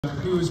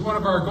who is one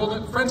of our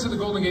Friends of the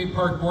Golden Gate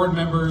Park board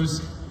members.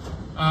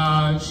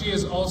 She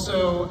is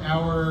also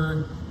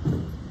our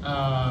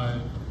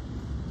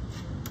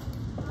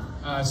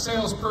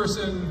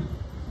salesperson,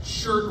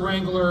 shirt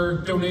wrangler,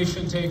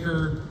 donation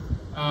taker.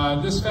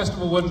 This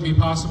festival wouldn't be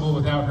possible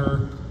without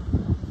her.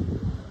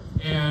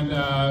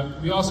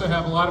 And we also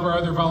have a lot of our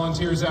other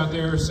volunteers out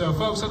there. So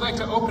folks, I'd like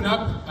to open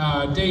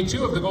up day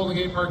 2 of the Golden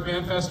Gate Park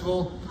Band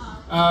Festival.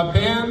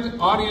 Band,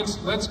 audience,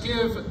 let's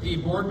give the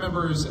board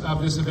members of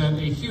this event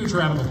a huge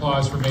round of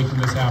applause for making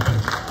this happen.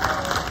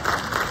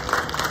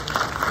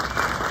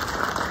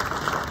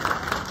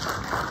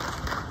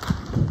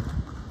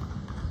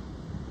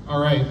 All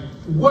right,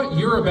 what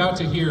you're about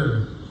to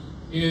hear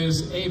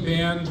is a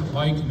band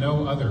like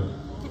no other.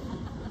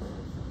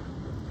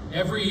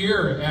 Every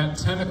year at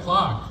 10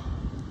 o'clock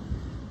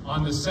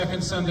on the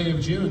second Sunday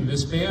of June,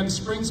 this band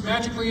springs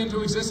magically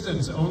into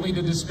existence, only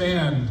to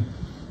disband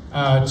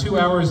 2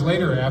 hours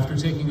later after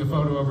taking a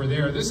photo over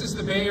there. This is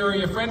the Bay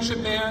Area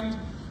Friendship Band.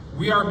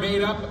 We are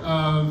made up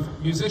of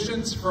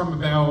musicians from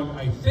about,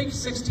 I think,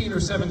 16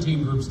 or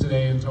 17 groups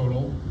today in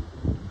total.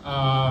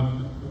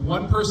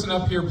 One person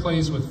up here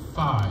plays with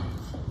 5.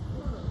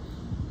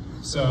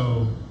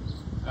 So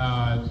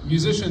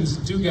musicians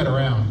do get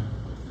around.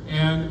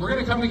 And we're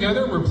going to come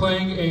together. We're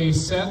playing a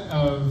set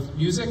of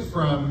music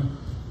from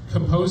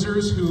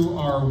composers who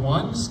are,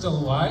 1, still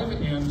alive,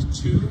 and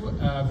 2,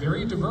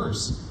 very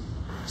diverse.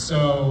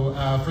 So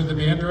for the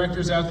band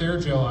directors out there,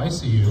 Jill, I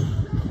see you.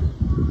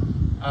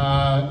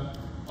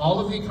 All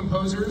of the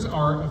composers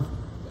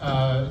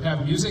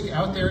have music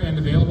out there and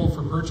available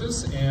for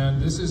purchase,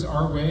 and this is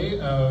our way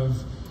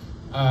of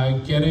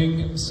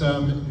getting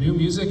some new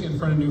music in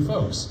front of new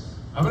folks.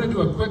 I'm going to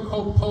do a quick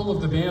poll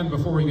of the band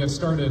before we get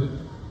started.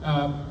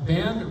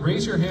 Band,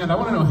 raise your hand. I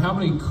want to know how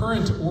many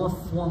current or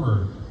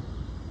former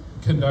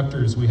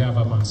conductors we have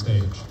up on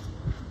stage.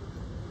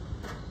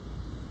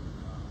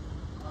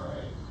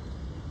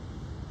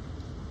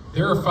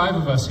 There are 5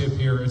 of us hip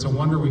here. It's a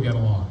wonder we get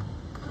along.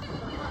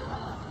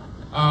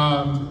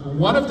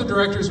 One of the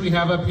directors we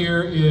have up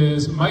here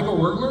is Michael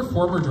Wirgler,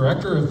 former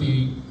director of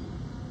the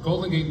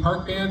Golden Gate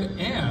Park Band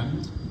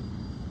and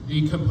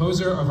the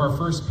composer of our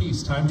first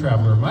piece, Time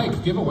Traveler.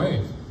 Mike, give a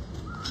wave.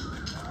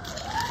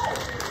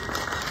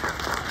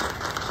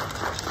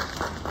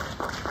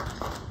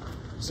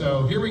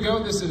 So here we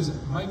go. This is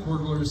Mike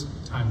Wirgler's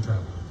Time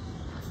Traveler.